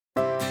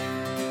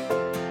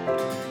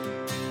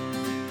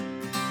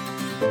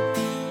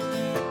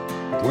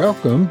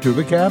Welcome to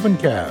the Cabin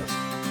Cast,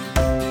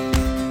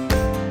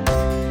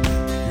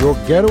 your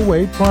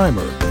getaway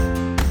primer.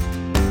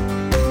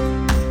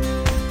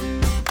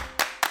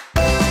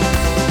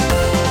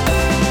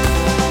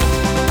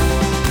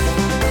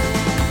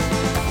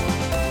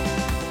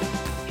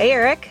 Hey,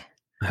 Eric.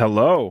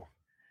 Hello.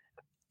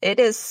 It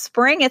is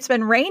spring. It's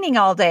been raining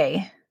all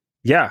day.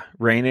 Yeah,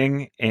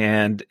 raining,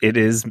 and it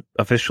is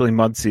officially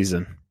mud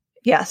season.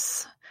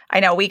 Yes.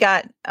 I know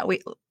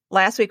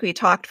last week we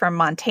talked from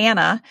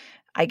Montana.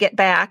 I get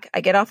back, I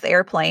get off the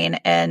airplane,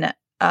 and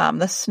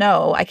the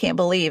snow, I can't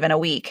believe in a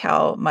week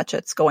how much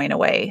it's going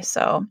away.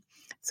 So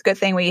it's a good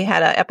thing we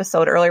had an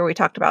episode earlier. We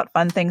talked about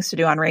fun things to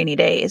do on rainy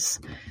days,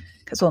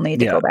 because we'll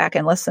need to go back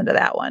and listen to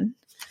that one.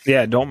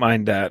 Yeah, don't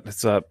mind that.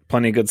 It's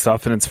plenty of good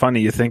stuff. And it's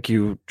funny, you think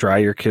you dry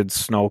your kids'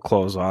 snow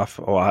clothes off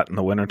a lot in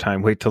the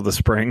wintertime. Wait till the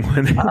spring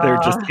when they're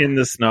just in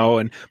the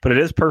snow. But it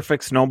is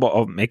perfect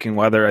snowball making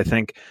weather. I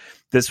think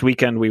this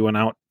weekend we went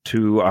out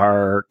to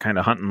our kind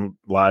of hunting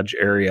lodge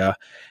area,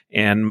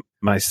 and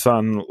my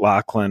son,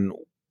 Lachlan,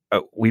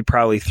 we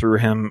probably threw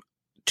him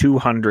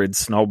 200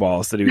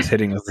 snowballs that he was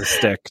hitting with a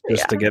stick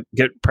just to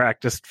get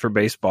practiced for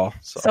baseball.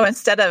 So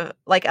instead of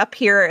like up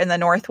here in the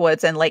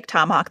Northwoods and Lake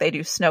Tomahawk, they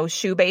do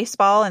snowshoe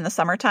baseball in the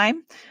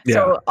summertime. Yeah.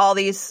 So all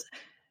these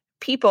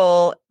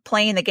people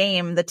playing the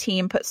game, the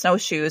team put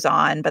snowshoes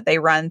on, but they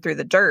run through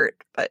the dirt.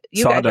 But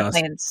you guys are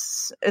playing,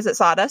 is it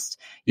sawdust?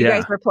 You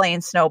guys were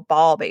playing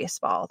snowball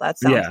baseball. That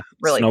sounds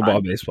really snowball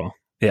fun. Baseball.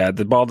 Yeah,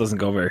 the ball doesn't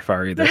go very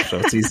far either, so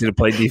it's easy to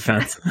play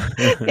defense.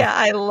 Yeah,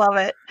 I love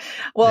it.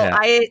 Well,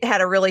 I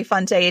had a really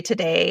fun day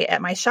today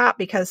at my shop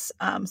because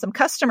some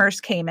customers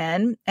came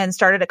in and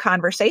started a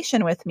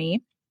conversation with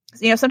me.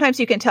 You know, sometimes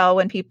you can tell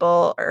when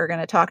people are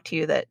going to talk to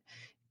you that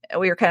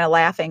we were kind of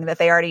laughing that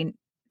they already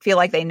feel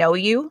like they know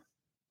you.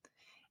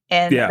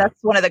 And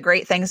that's one of the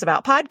great things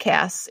about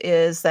podcasts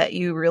is that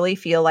you really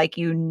feel like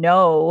you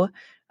know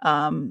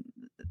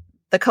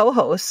the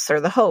co-hosts or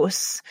the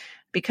hosts,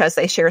 because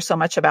they share so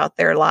much about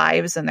their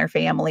lives and their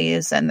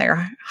families and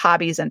their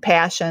hobbies and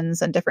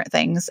passions and different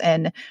things.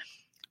 And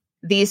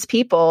these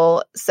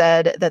people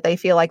said that they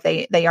feel like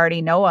they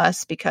already know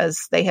us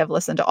because they have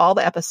listened to all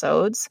the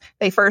episodes.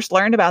 They first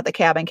learned about the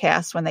Cabin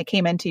Cast when they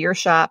came into your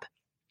shop.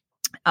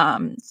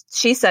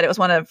 She said it was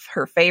one of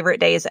her favorite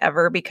days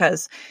ever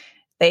because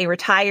they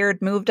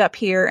retired, moved up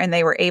here, and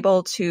they were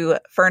able to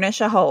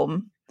furnish a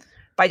home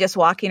by just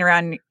walking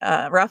around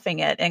roughing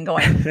it and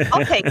going,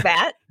 I'll take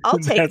that. I'll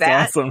take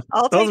that. Awesome.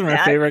 I'll Those take are my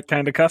that. favorite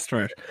kind of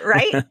customers.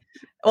 Right?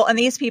 Well, and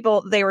these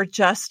people, they were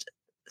just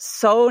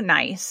so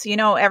nice. You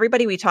know,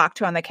 everybody we talk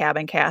to on the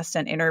Cabin Cast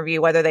and interview,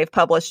 whether they've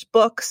published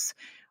books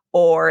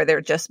or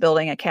they're just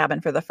building a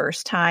cabin for the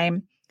first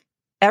time,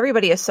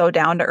 everybody is so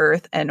down to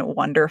earth and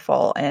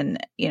wonderful. And,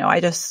 you know,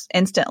 I just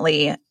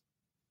instantly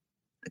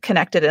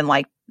connected and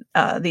liked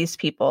these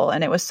people.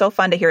 And it was so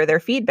fun to hear their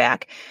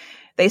feedback.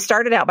 They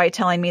started out by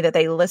telling me that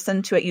they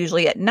listen to it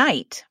usually at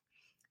night.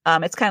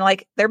 It's kind of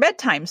like their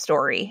bedtime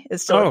story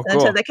is to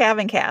listen to the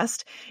Cabin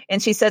Cast.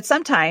 And she said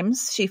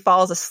sometimes she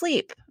falls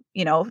asleep,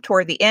 you know,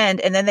 toward the end,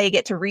 and then they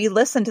get to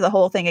re-listen to the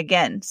whole thing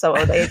again. So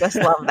they just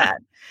love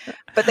that.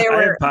 But there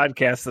were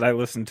podcasts that I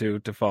listen to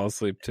fall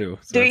asleep too.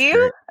 So do you?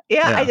 Great.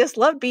 Yeah, I just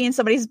love being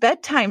somebody's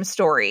bedtime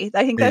story.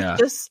 I think that's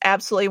just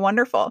absolutely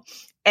wonderful.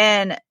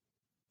 And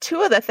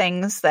two of the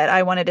things that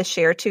I wanted to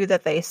share too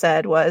that they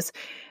said was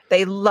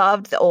they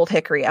loved the Old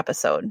Hickory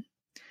episode.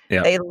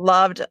 Yeah. They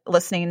loved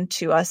listening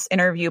to us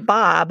interview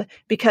Bob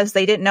because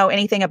they didn't know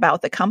anything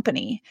about the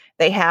company.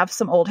 They have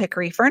some Old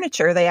Hickory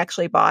furniture they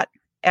actually bought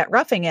at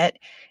Roughing It,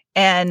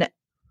 and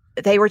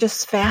they were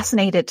just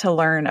fascinated to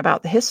learn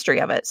about the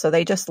history of it. So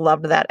they just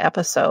loved that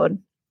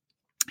episode.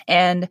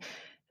 And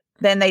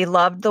then they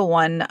loved the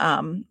one,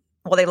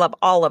 they love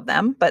all of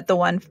them, but the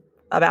one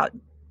about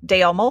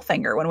Dale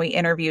Mulfinger when we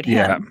interviewed him.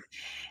 Yeah.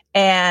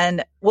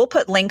 And we'll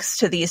put links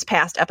to these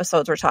past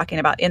episodes we're talking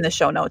about in the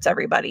show notes,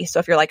 everybody. So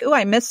if you're like, oh,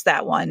 I missed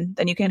that one,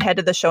 then you can head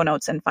to the show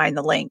notes and find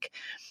the link.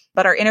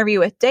 But our interview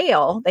with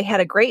Dale, they had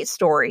a great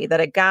story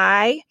that a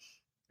guy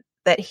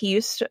that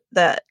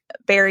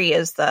Barry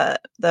is the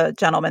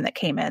gentleman that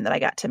came in that I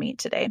got to meet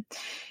today.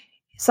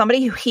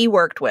 Somebody who he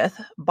worked with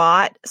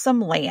bought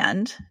some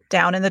land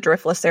down in the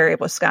Driftless area of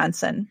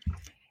Wisconsin,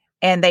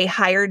 and they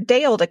hired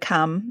Dale to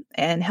come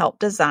and help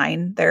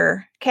design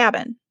their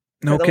cabin.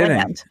 No kidding.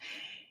 Land.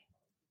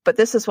 But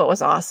this is what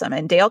was awesome.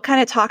 And Dale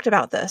kind of talked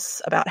about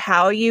this, about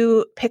how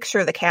you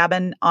picture the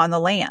cabin on the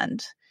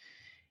land.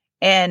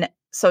 And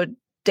so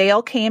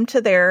Dale came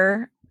to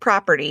their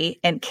property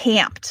and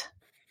camped.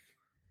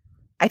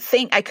 I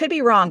think, I could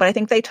be wrong, but I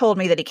think they told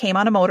me that he came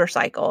on a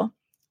motorcycle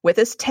with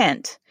his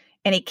tent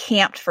and he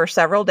camped for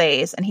several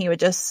days, and he would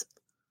just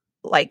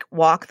like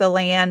walk the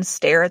land,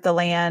 stare at the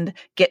land,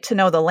 get to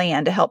know the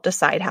land to help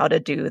decide how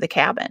to do the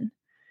cabin.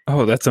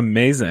 Oh, that's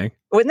amazing.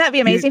 Wouldn't that be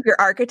amazing if your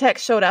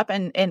architect showed up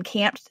and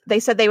camped? They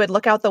said they would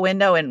look out the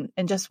window and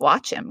just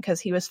watch him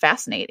because he was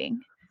fascinating.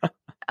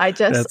 I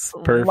just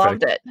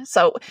loved it.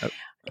 So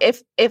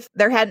If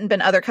there hadn't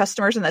been other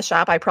customers in the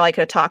shop, I probably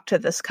could have talked to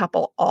this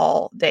couple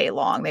all day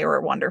long. They were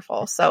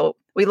wonderful. So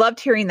we loved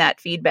hearing that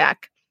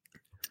feedback.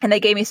 And they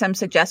gave me some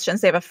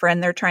suggestions. They have a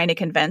friend they're trying to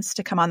convince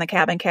to come on the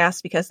Cabin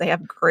Cast because they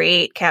have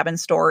great cabin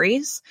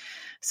stories.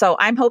 So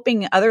I'm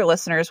hoping other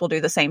listeners will do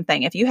the same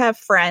thing. If you have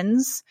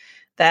friends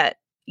that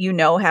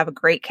have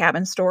great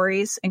cabin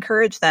stories,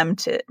 encourage them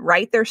to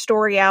write their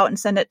story out and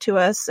send it to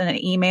us in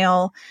an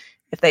email.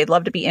 If they'd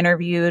love to be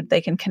interviewed,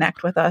 they can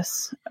connect with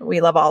us. We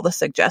love all the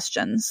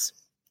suggestions.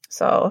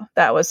 So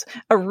that was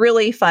a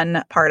really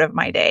fun part of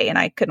my day, and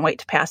I couldn't wait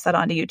to pass that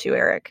on to you too,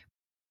 Eric.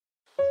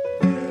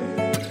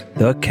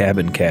 The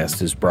Cabin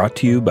Cast is brought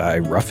to you by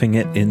Roughing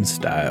It in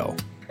Style.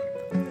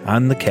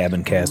 On the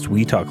Cabin Cast,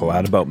 we talk a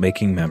lot about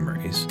making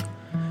memories.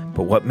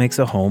 But what makes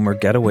a home or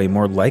getaway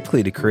more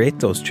likely to create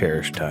those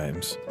cherished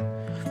times?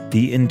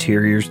 The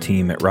interiors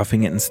team at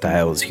Roughing It in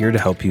Style is here to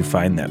help you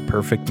find that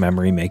perfect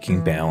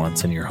memory-making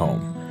balance in your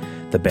home.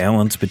 The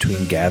balance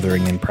between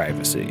gathering and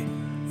privacy,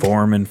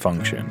 form and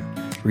function,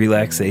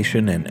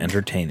 relaxation and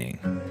entertaining.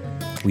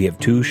 We have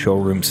 2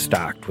 showrooms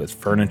stocked with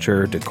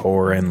furniture,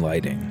 decor, and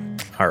lighting.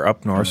 Our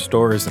up north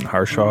store is in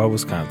Harshaw,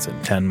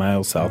 Wisconsin, 10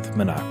 miles south of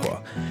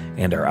Minocqua,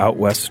 and our out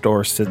west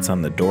store sits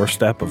on the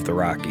doorstep of the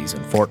Rockies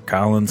in Fort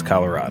Collins,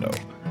 Colorado.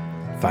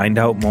 Find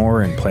out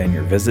more and plan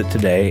your visit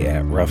today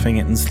at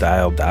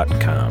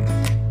roughingitInstyle.com.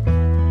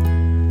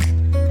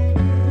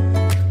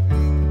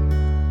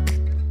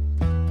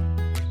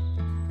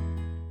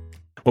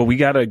 Well, we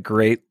got a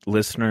great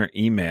listener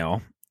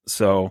email.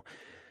 So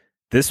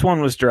this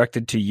one was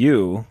directed to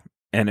you.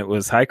 And it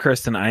was, "Hi,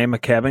 Kristen. I am a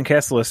Cabin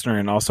Cast listener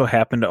and also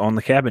happen to own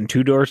the cabin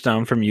 2 doors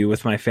down from you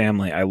with my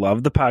family. I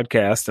love the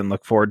podcast and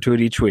look forward to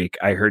it each week.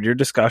 I heard your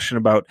discussion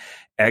about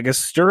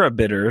Angostura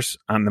bitters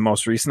on the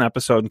most recent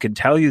episode and can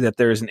tell you that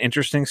there is an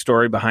interesting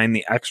story behind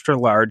the extra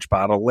large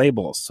bottle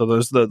labels." So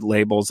those are the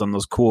labels on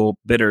those cool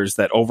bitters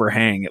that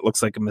overhang. It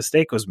looks like a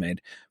mistake was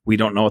made. We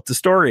don't know what the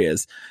story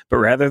is. But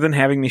rather than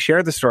having me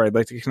share the story, I'd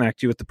like to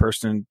connect you with the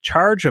person in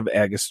charge of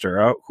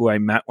Angostura, who I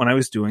met when I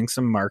was doing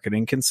some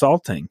marketing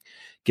consulting.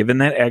 Given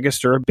that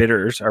Angostura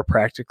bitters are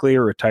practically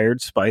a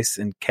retired spice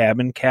in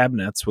cabin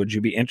cabinets, would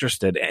you be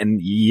interested? And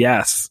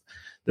yes,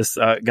 this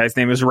guy's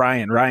name is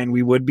Ryan. Ryan,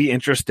 we would be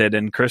interested,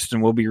 and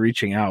Kristen will be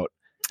reaching out.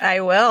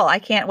 I will. I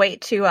can't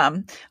wait to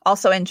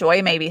also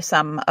enjoy maybe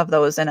some of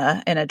those in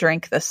a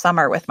drink this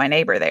summer with my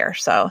neighbor there.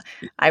 So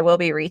I will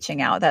be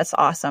reaching out. That's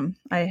awesome.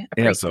 I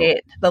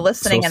appreciate the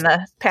listening and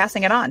the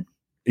passing it on.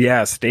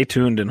 Yeah, stay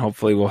tuned, and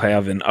hopefully we'll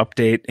have an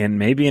update and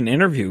maybe an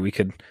interview we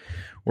could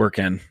work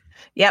in.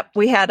 Yep.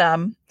 We had,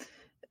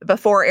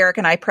 before Eric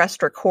and I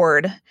pressed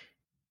record,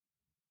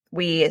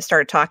 we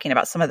started talking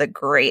about some of the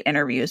great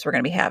interviews we're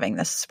going to be having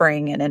this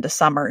spring and into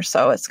summer.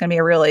 So it's going to be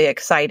a really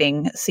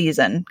exciting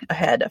season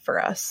ahead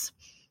for us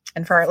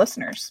and for our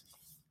listeners.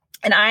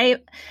 And I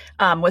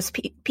was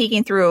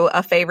peeking through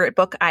a favorite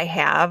book I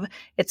have.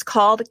 It's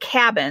called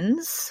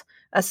Cabins,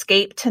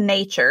 Escape to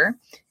Nature.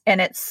 And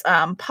it's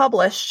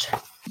published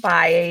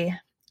by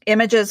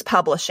Images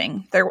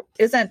Publishing. There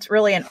isn't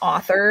really an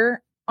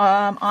author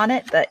on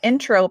it. The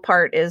intro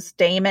part is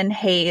Damon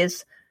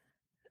Hayes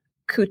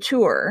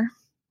Couture.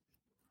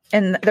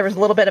 And there was a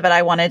little bit of it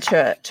I wanted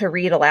to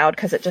read aloud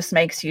because it just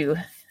makes you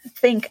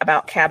think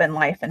about cabin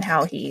life and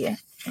how he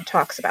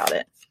talks about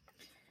it,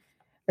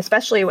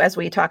 especially as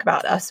we talk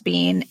about us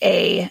being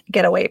a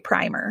getaway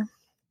primer.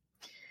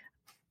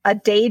 A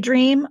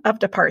daydream of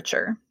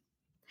departure.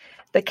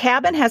 The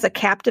cabin has a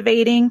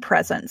captivating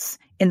presence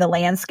in the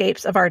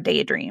landscapes of our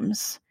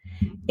daydreams.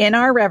 In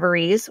our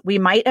reveries, we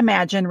might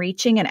imagine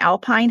reaching an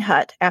alpine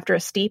hut after a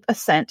steep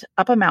ascent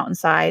up a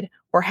mountainside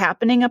or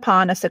happening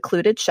upon a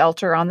secluded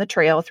shelter on the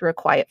trail through a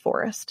quiet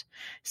forest.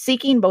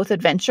 Seeking both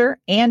adventure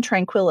and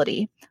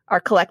tranquility, our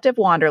collective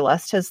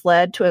wanderlust has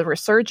led to a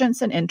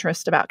resurgence in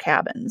interest about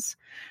cabins.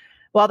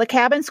 While the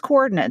cabin's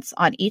coordinates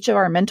on each of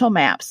our mental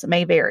maps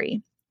may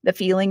vary, the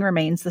feeling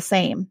remains the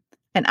same: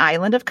 an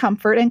island of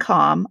comfort and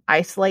calm,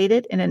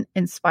 isolated in an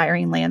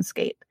inspiring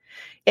landscape.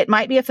 It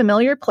might be a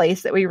familiar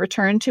place that we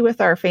return to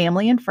with our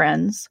family and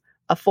friends,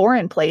 a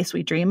foreign place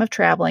we dream of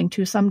traveling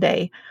to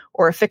someday,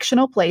 or a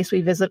fictional place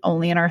we visit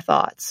only in our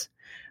thoughts.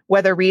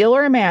 Whether real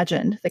or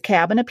imagined, the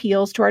cabin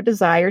appeals to our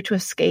desire to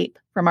escape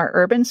from our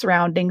urban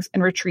surroundings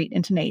and retreat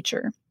into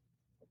nature.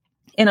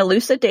 In a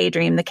lucid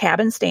daydream, the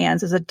cabin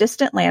stands as a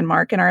distant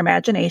landmark in our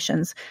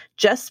imaginations,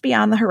 just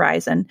beyond the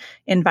horizon,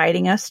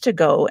 inviting us to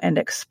go and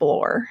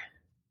explore.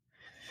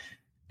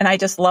 And I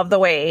just love the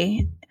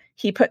way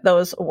he put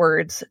those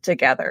words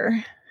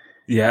together.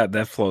 Yeah,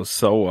 that flows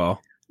so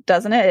well.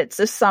 Doesn't it? It's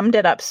just summed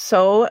it up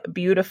so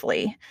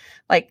beautifully.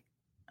 Like,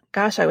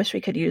 gosh, I wish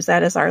we could use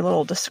that as our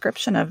little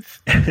description of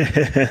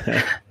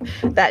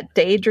that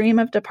daydream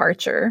of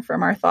departure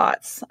from our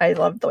thoughts. I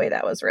love the way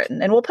that was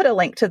written. And we'll put a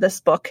link to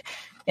this book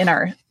in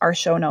our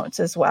show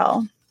notes as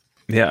well.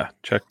 Yeah,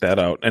 check that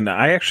out. And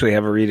I actually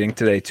have a reading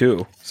today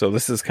too. So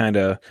this is kind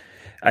of,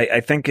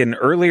 I think in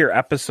earlier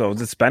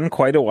episodes, it's been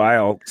quite a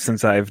while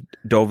since I've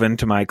dove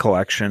into my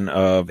collection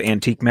of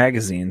antique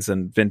magazines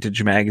and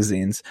vintage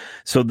magazines.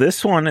 So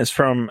this one is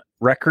from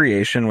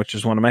Recreation, which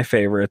is one of my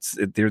favorites.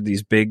 They're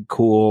these big,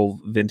 cool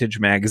vintage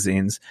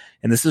magazines.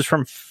 And this is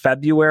from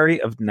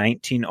February of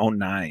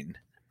 1909.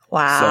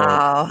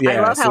 Wow. So, yeah,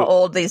 I love how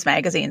old these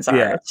magazines are.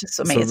 Yeah, it's just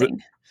amazing.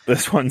 So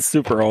this one's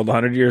super old,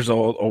 100 years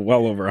old, or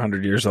well over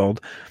 100 years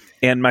old.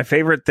 And my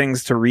favorite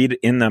things to read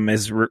in them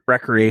is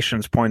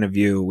Recreation's point of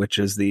view, which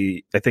is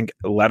I think,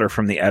 a letter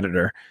from the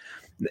editor.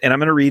 And I'm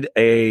going to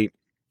read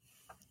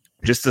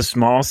just a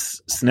small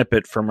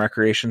snippet from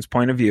Recreation's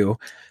point of view.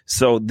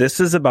 So this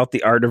is about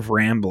the art of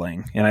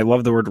rambling. And I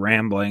love the word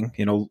rambling.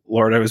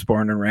 Lord, I was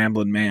born a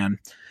rambling man.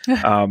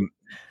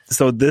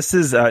 So this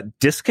is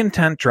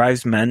discontent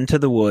drives men to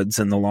the woods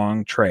and the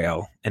long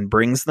trail and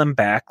brings them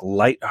back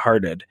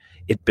lighthearted.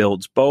 It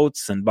builds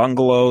boats and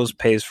bungalows,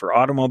 pays for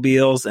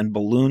automobiles and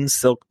balloon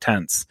silk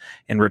tents,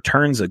 and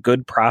returns a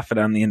good profit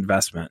on the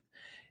investment.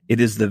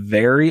 It is the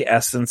very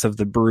essence of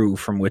the brew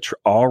from which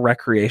all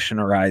recreation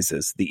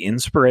arises, the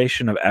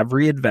inspiration of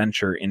every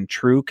adventure in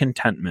true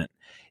contentment.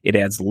 It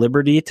adds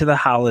liberty to the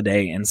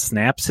holiday and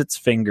snaps its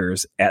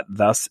fingers at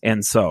thus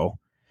and so.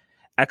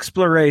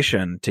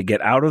 Exploration, to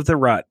get out of the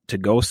rut, to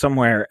go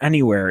somewhere,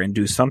 anywhere, and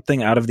do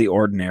something out of the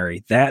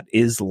ordinary. That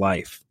is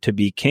life. To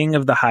be king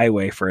of the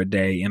highway for a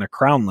day in a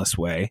crownless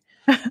way.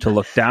 To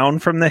look down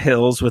from the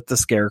hills with the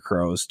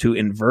scarecrows. To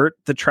invert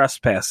the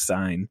trespass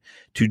sign.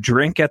 To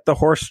drink at the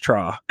horse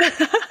trough.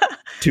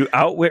 To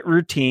outwit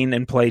routine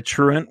and play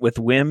truant with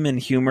whim and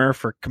humor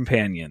for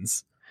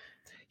companions.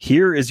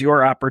 Here is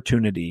your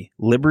opportunity.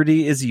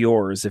 Liberty is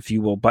yours if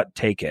you will but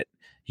take it.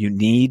 You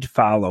need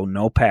follow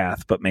no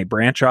path, but may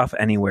branch off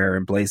anywhere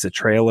and blaze a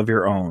trail of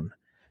your own.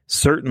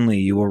 Certainly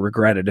you will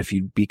regret it if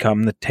you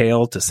become the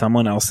tail to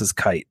someone else's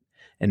kite,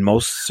 and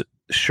most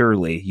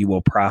surely you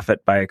will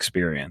profit by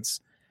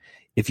experience.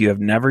 If you have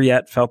never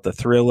yet felt the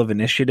thrill of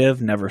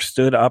initiative, never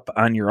stood up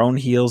on your own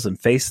heels and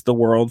faced the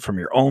world from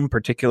your own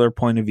particular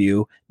point of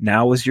view,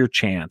 now is your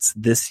chance,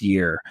 this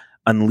year.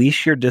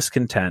 Unleash your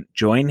discontent,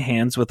 join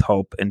hands with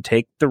hope, and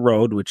take the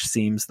road which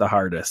seems the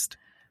hardest.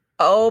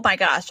 Oh my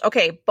gosh.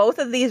 Okay. Both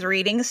of these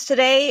readings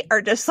today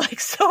are just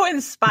like so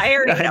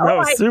inspiring. I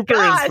know, super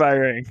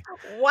inspiring.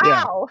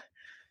 Wow. Yeah.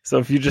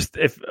 So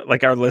if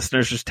like our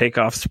listeners just take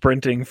off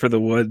sprinting for the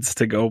woods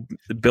to go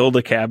build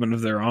a cabin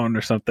of their own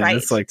or something,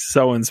 It's like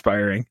so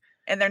inspiring.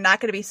 And they're not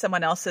going to be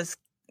someone else's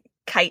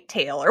kite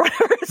tail or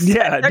whatever.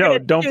 Yeah, no,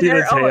 don't be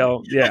the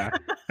tail. Yeah.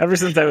 Ever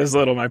since I was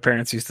little, my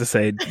parents used to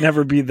say,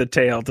 never be the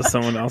tail to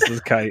someone else's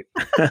kite.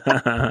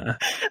 I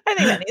think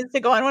that needs to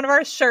go on one of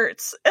our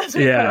shirts as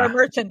we put our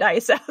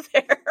merchandise out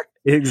there.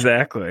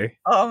 Exactly.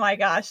 Oh my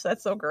gosh,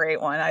 that's a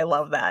great one. I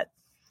love that.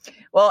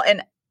 Well,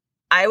 and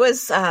I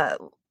was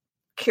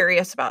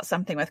curious about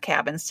something with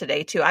cabins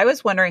today too. I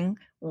was wondering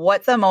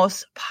what the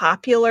most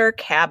popular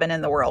cabin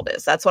in the world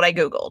is. That's what I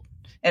Googled.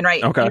 And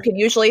you can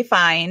usually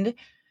find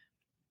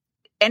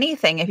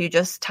anything if you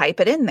just type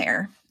it in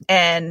there.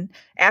 And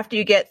after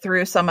you get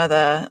through some of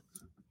the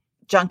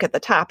junk at the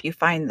top, you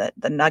find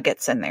the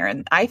nuggets in there.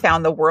 And I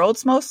found the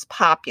world's most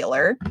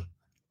popular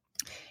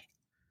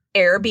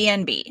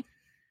Airbnb.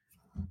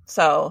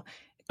 So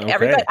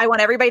I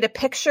want everybody to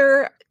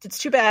picture, it's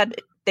too bad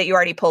that you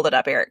already pulled it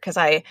up, Eric, because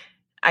I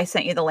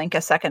sent you the link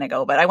a second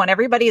ago, but I want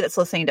everybody that's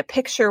listening to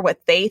picture what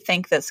they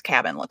think this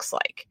cabin looks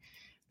like.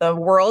 The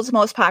world's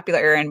most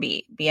popular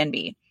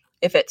Airbnb.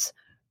 If it's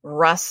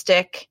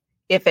rustic,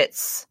 if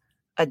it's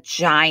a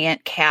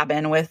giant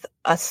cabin with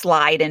a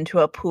slide into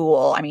a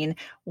pool. I mean,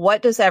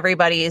 what does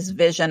everybody's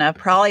vision of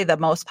probably the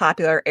most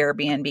popular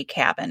Airbnb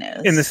cabin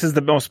is? And this is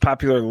the most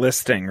popular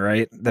listing,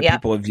 right? That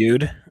people have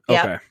viewed?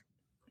 Okay. Yep.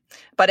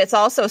 But it's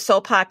also so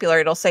popular,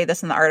 it'll say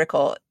this in the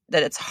article,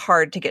 that it's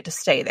hard to get to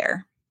stay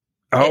there.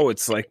 Oh,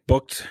 it's like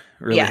booked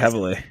really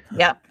heavily.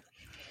 Yep.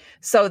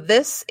 So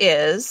this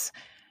is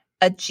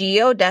a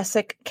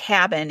geodesic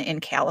cabin in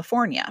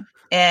California.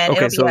 And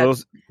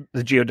those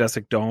the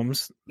geodesic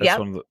domes. That's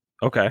one of the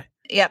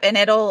Yep, and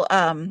it'll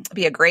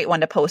be a great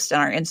one to post on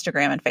our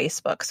Instagram and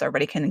Facebook, so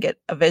everybody can get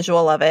a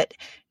visual of it.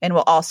 And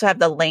we'll also have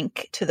the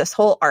link to this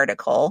whole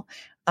article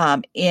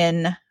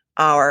in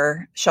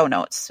our show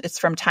notes. It's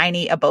from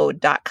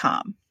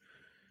tinyabode.com.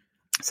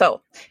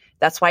 So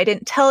that's why I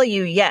didn't tell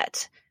you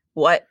yet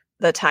what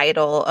the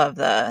title of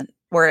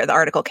where the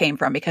article came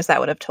from, because that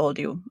would have told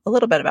you a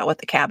little bit about what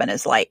the cabin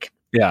is like.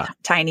 Yeah.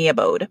 Tiny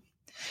Abode.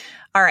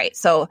 All right.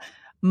 So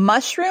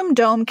Mushroom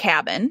Dome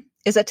Cabin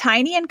is a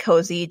tiny and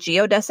cozy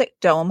geodesic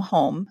dome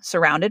home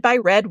surrounded by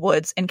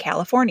redwoods in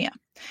California.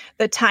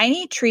 The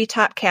tiny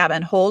treetop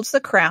cabin holds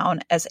the crown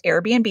as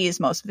Airbnb's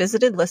most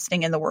visited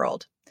listing in the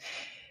world.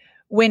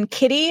 When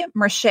Kitty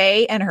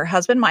Merche and her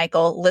husband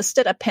Michael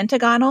listed a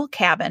pentagonal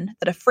cabin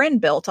that a friend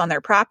built on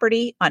their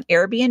property on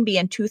Airbnb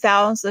in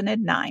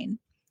 2009,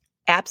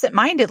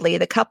 absent-mindedly,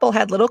 the couple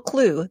had little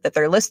clue that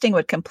their listing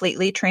would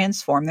completely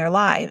transform their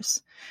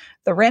lives.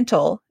 The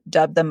rental,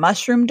 dubbed the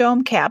Mushroom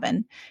Dome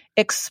Cabin,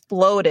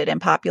 exploded in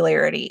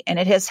popularity, and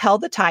it has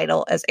held the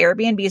title as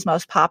Airbnb's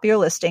most popular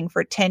listing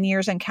for 10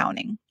 years and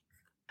counting.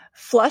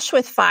 Flush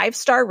with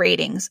 5-star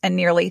ratings and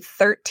nearly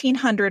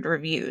 1,300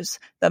 reviews,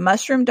 the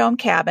Mushroom Dome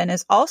Cabin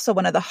is also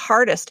one of the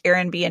hardest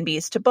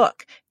Airbnbs to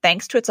book,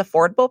 thanks to its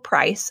affordable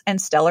price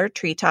and stellar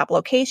treetop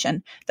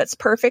location that's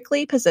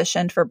perfectly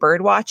positioned for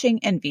birdwatching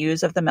and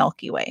views of the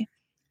Milky Way.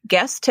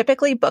 Guests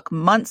typically book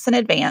months in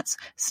advance.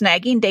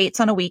 Snagging dates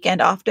on a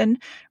weekend often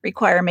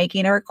require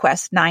making a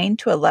request 9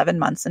 to 11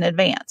 months in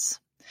advance.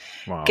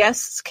 Wow.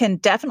 Guests can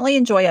definitely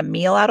enjoy a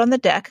meal out on the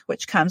deck,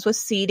 which comes with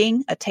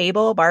seating, a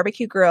table, a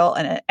barbecue grill,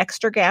 and an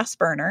extra gas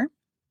burner.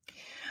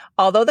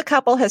 Although the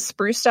couple has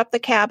spruced up the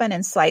cabin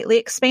and slightly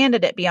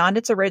expanded it beyond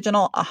its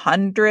original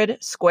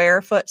 100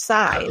 square foot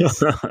size,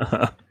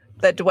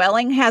 the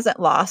dwelling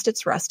hasn't lost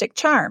its rustic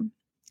charm.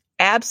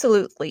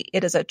 Absolutely,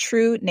 it is a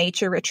true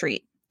nature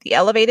retreat. The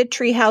elevated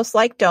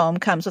treehouse-like dome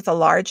comes with a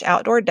large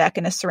outdoor deck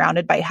and is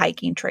surrounded by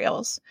hiking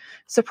trails.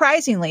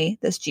 Surprisingly,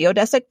 this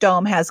geodesic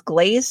dome has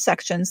glazed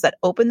sections that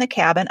open the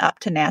cabin up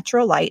to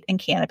natural light and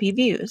canopy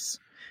views.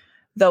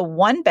 The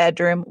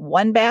 1-bedroom,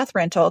 1-bath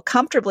rental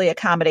comfortably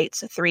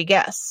accommodates 3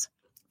 guests.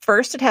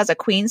 First, it has a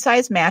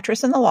queen-size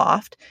mattress in the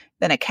loft,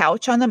 then a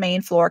couch on the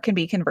main floor can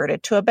be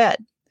converted to a bed.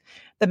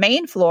 The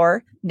main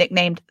floor,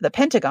 nicknamed the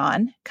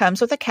Pentagon, comes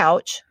with a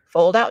couch,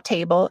 fold-out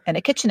table, and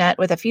a kitchenette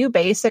with a few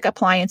basic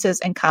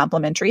appliances and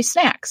complimentary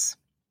snacks.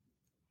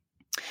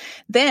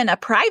 Then a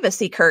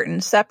privacy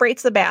curtain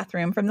separates the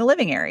bathroom from the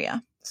living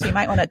area. So you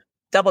might want to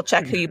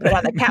double-check who you put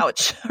on the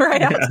couch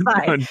right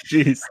outside. Oh,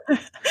 geez.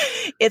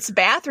 Its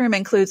bathroom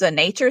includes a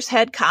Nature's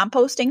Head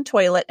composting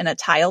toilet and a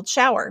tiled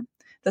shower.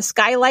 The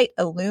skylight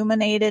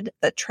illuminated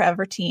the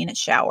travertine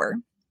shower.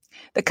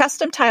 The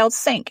custom tiled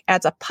sink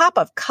adds a pop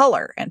of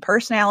color and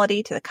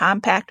personality to the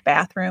compact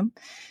bathroom.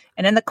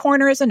 And in the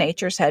corner is a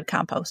Nature's Head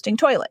composting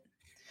toilet.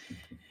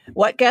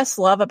 What guests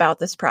love about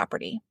this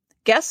property?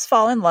 Guests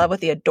fall in love with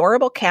the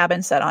adorable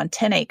cabin set on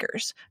 10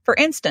 acres. For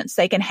instance,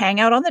 they can hang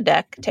out on the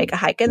deck, take a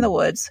hike in the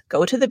woods,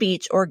 go to the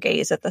beach, or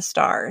gaze at the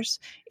stars.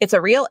 It's a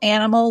real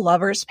animal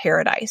lover's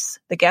paradise.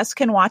 The guests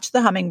can watch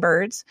the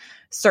hummingbirds,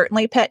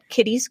 certainly pet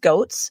kitties,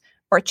 goats,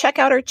 or check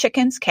out our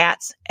chickens,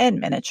 cats, and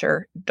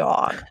miniature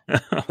dog.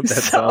 That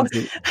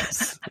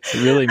sounds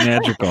really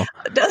magical.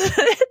 Doesn't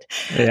it?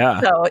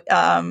 Yeah. So,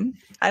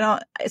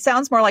 it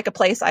sounds more like a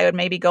place I would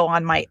maybe go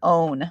on my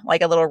own,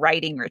 like a little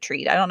writing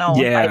retreat. I don't know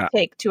if I'd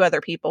take 2 other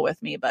people with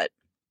me, but.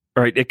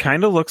 Right. It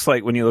kind of looks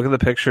like, when you look at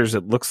the pictures,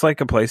 it looks like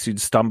a place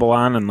you'd stumble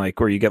on and like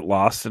where you get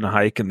lost in a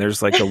hike and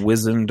there's like a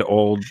wizened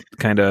old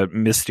kind of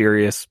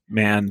mysterious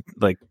man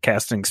like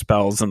casting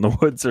spells in the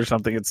woods or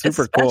something. It's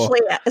super cool.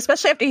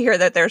 Especially after you hear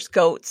that there's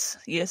goats.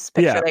 You just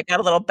picture they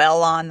got a little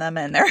bell on them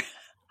and they're.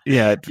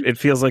 Yeah. It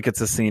feels like it's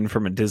a scene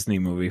from a Disney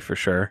movie for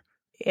sure.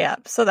 Yeah.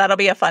 So that'll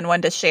be a fun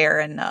one to share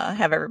and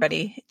have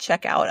everybody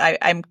check out.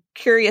 I'm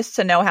curious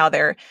to know how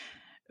their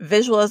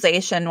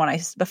visualization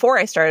before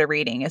I started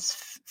reading is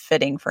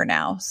fitting for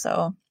now.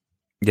 So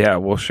yeah,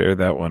 we'll share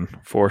that one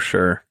for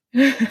sure.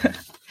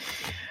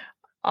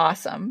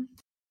 Awesome.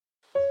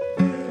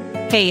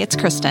 Hey, it's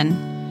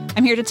Kristen.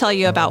 I'm here to tell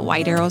you about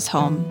White Arrow's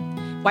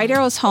Home. White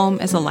Arrow's Home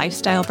is a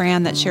lifestyle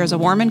brand that shares a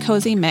warm and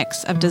cozy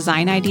mix of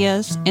design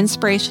ideas,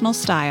 inspirational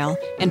style,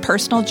 and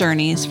personal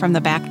journeys from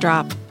the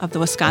backdrop of the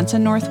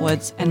Wisconsin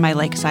Northwoods and my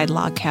lakeside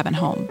log cabin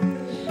home.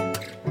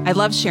 I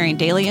love sharing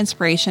daily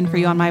inspiration for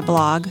you on my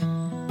blog,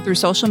 through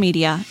social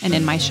media, and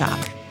in my shop.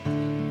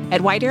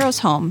 At White Arrow's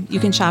Home,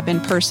 you can shop in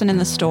person in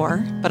the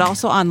store, but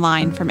also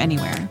online from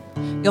anywhere.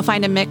 You'll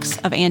find a mix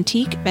of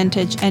antique,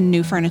 vintage, and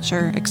new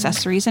furniture,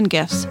 accessories, and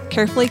gifts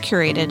carefully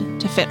curated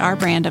to fit our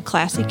brand of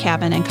classy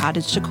cabin and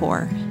cottage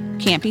decor,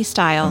 campy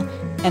style,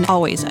 and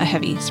always a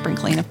heavy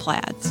sprinkling of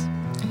plaids.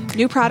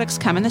 New products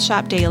come in the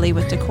shop daily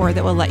with decor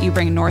that will let you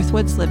bring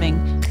Northwoods living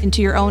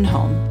into your own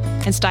home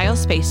and style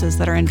spaces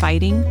that are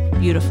inviting,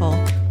 beautiful,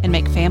 and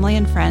make family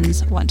and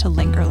friends want to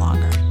linger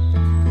longer.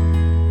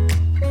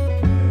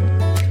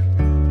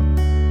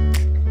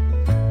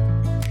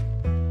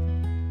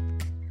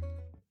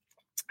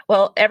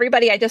 Well,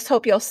 everybody, I just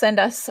hope you'll send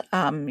us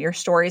your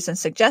stories and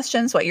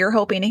suggestions, what you're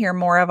hoping to hear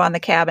more of on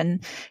the Cabin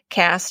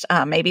Cast,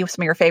 maybe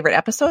some of your favorite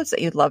episodes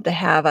that you'd love to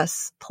have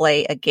us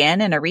play again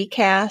in a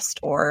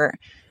recast or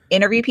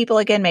interview people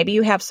again. Maybe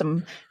you have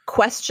some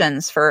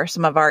questions for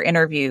some of our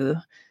interview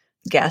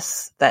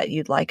guests that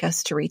you'd like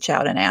us to reach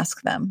out and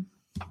ask them.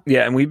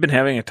 Yeah, and we've been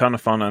having a ton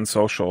of fun on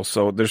social,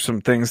 so there's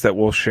some things that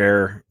we'll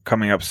share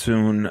coming up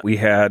soon. We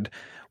had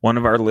one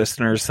of our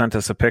listeners sent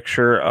us a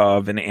picture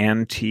of an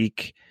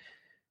antique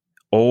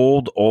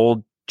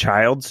old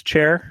child's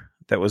chair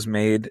that was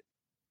made,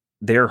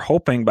 they're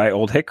hoping, by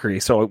Old Hickory.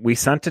 So we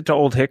sent it to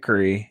Old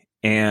Hickory,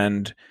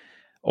 and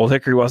Old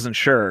Hickory wasn't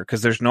sure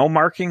because there's no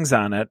markings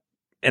on it,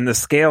 and the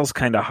scale's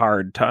kind of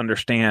hard to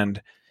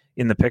understand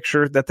in the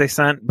picture that they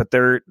sent, but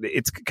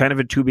it's kind of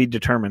a to be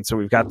determined. So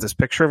we've got this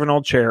picture of an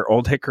old chair.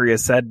 Old Hickory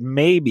has said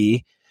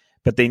maybe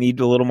but they need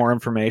a little more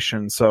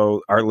information.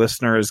 So our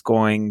listener is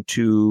going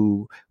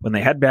to, when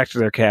they head back to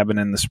their cabin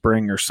in the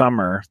spring or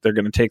summer, they're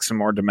going to take some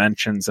more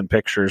dimensions and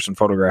pictures and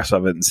photographs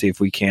of it and see if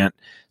we can't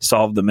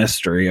solve the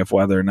mystery of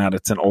whether or not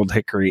it's an old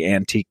hickory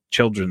antique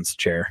children's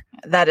chair.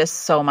 That is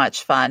so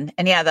much fun.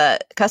 And yeah, the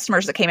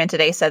customers that came in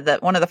today said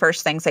that one of the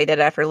first things they did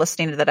after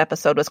listening to that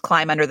episode was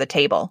climb under the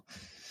table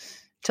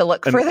to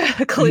look for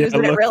the clues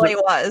that it really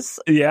was.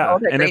 Yeah.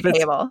 And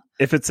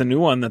if it's a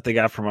new one that they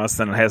got from us,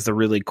 then it has the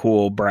really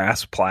cool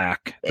brass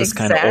plaque, this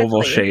kind of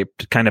oval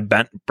shaped, kind of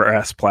bent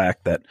brass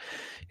plaque that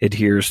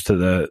adheres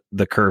to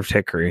the curved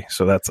hickory.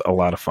 So that's a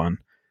lot of fun.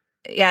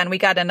 Yeah. And we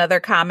got another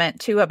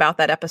comment too about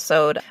that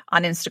episode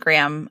on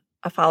Instagram.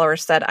 A follower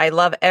said, I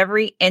love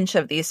every inch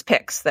of these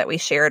pics that we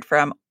shared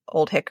from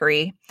Old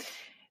Hickory.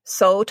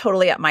 So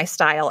totally up my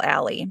style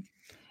alley.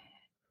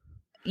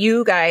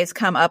 You guys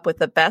come up with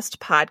the best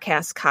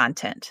podcast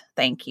content.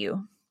 Thank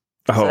you.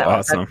 Oh, so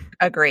awesome.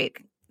 A great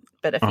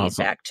bit of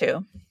feedback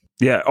too.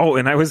 Yeah. Oh,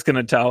 and I was going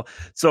to tell,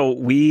 so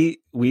we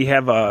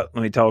have let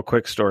me tell a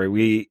quick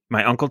story.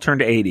 My uncle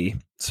turned 80.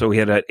 So we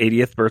had an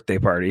 80th birthday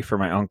party for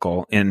my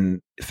uncle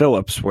in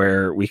Phillips,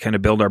 where we kind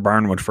of build our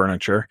barnwood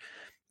furniture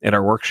at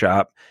our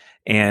workshop.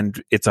 And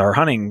it's our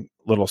hunting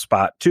little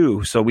spot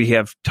too. So we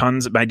have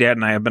tons. My dad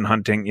and I have been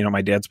hunting.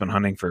 My dad's been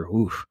hunting for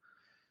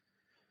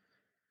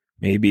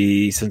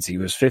maybe since he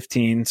was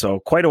 15. So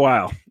quite a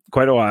while.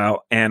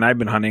 And I've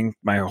been hunting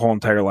my whole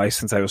entire life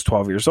since I was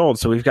 12 years old.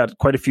 So we've got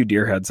quite a few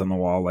deer heads on the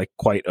wall, like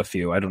quite a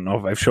few. I don't know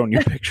if I've shown you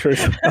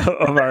pictures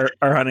of our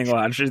hunting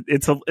lodge.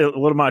 It's a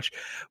little much.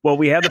 Well,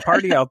 we had the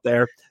party out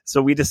there.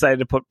 So we decided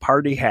to put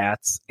party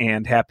hats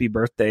and happy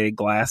birthday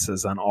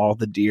glasses on all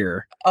the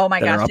deer. Oh my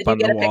gosh. Did you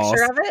get a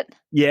picture of it?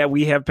 Yeah,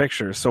 we have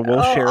pictures. So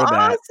we'll share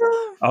that.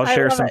 I'll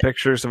share some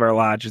pictures of our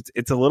lodge.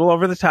 It's a little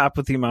over the top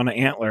with the amount of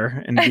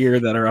antler and deer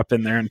that are up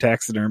in there in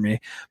taxidermy.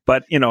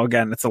 But,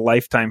 again, it's a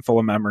lifetime full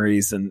of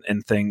memories and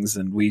things.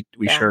 And we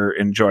sure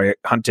enjoy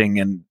hunting,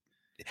 and,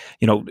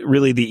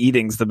 really the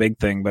eating's the big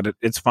thing. But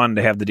it's fun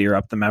to have the deer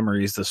up, the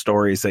memories, the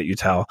stories that you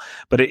tell.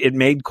 But it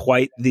made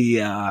quite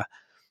the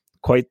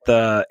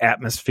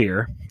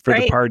atmosphere for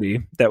the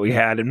party that we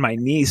had. And my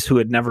niece, who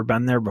had never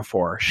been there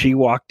before, she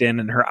walked in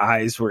and her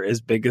eyes were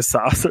as big as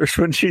saucers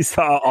when she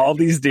saw all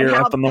these deer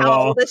up on the wall.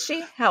 How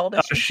old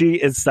is she? She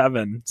is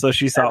 7. So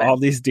she saw all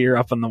these deer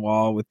up on the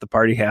wall with the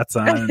party hats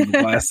on and the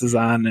glasses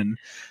on. And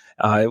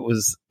it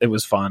was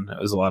fun.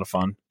 It was a lot of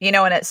fun. And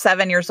at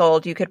 7 years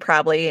old, you could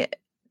probably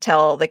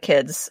tell the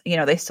kids,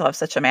 they still have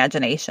such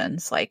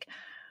imaginations, like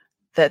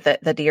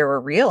that the deer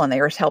were real and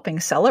they were helping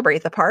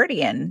celebrate the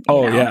party. And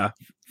yeah.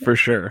 For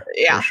sure.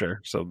 Yeah. For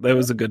sure. So that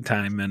was a good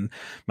time. And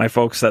my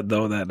folks said,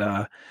 though, that,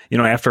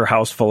 after a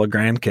house full of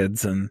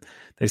grandkids, and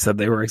they said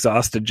they were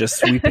exhausted just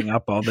sweeping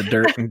up all the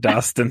dirt and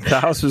dust, and the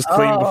house was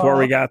clean before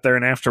we got there.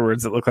 And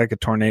afterwards, it looked like a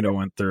tornado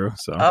went through.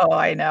 So,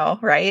 I know.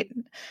 Right.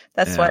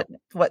 That's what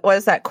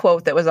was that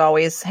quote that was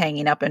always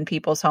hanging up in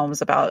people's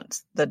homes about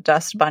the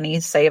dust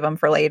bunnies, save them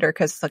for later,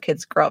 because the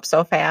kids grow up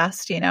so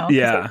fast,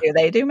 Yeah.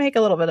 They do make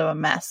a little bit of a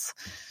mess.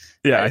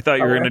 Yeah, I thought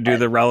you were going to do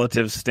the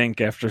relative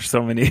stink after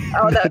so many.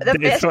 Oh, the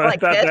fish, so like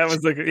fish. That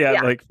was like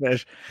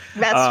fish.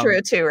 That's true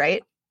too,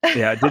 right?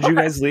 Yeah. Did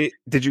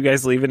you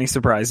guys leave any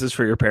surprises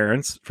for your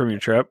parents from your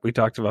trip? We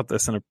talked about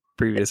this in a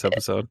previous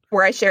episode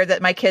where I shared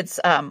that my kids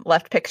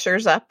left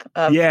pictures up.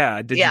 Did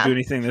you do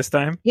anything this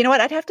time? You know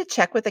what? I'd have to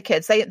check with the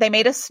kids. They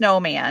made a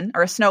snowman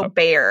or a snow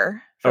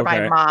bear for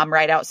my mom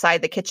right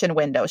outside the kitchen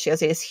window. She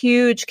has these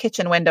huge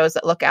kitchen windows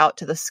that look out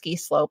to the ski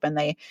slope, and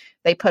they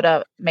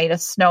made a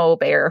snow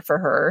bear for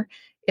her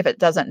if it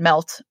doesn't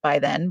melt by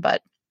then.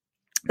 But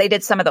they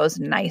did some of those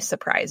nice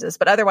surprises.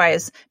 But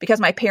otherwise, because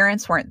my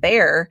parents weren't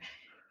there,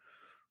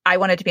 I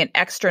wanted to be an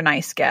extra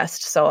nice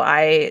guest. So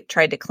I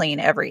tried to clean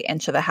every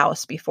inch of the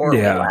house before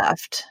we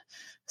left.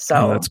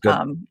 So that's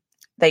good.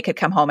 They could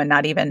come home and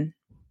not even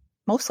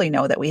mostly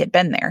know that we had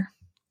been there.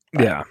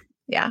 But,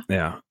 yeah.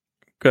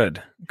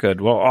 Good.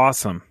 Well,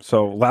 awesome.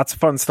 So lots of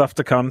fun stuff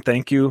to come.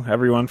 Thank you,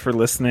 everyone, for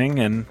listening,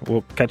 and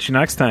we'll catch you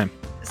next time.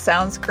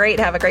 Sounds great.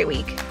 Have a great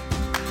week.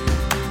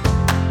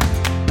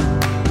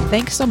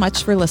 Thanks so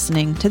much for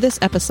listening to this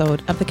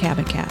episode of the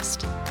Cabin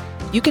Cast.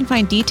 You can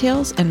find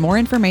details and more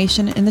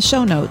information in the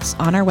show notes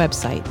on our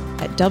website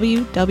at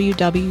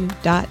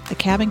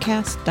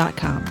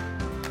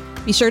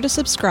www.thecabincast.com. Be sure to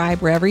subscribe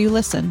wherever you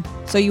listen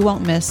so you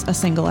won't miss a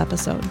single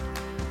episode.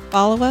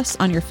 Follow us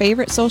on your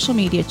favorite social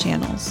media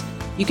channels.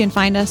 You can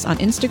find us on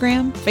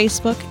Instagram,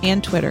 Facebook,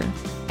 and Twitter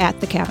at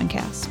The Cabin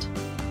Cast.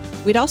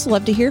 We'd also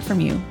love to hear from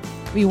you.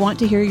 We want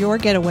to hear your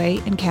getaway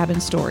and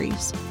cabin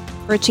stories.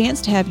 For a chance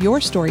to have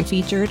your story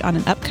featured on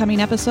an upcoming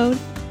episode,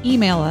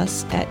 email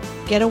us at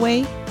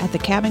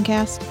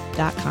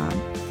getaway@thecabincast.com.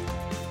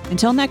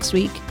 Until next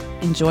week,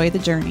 enjoy the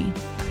journey.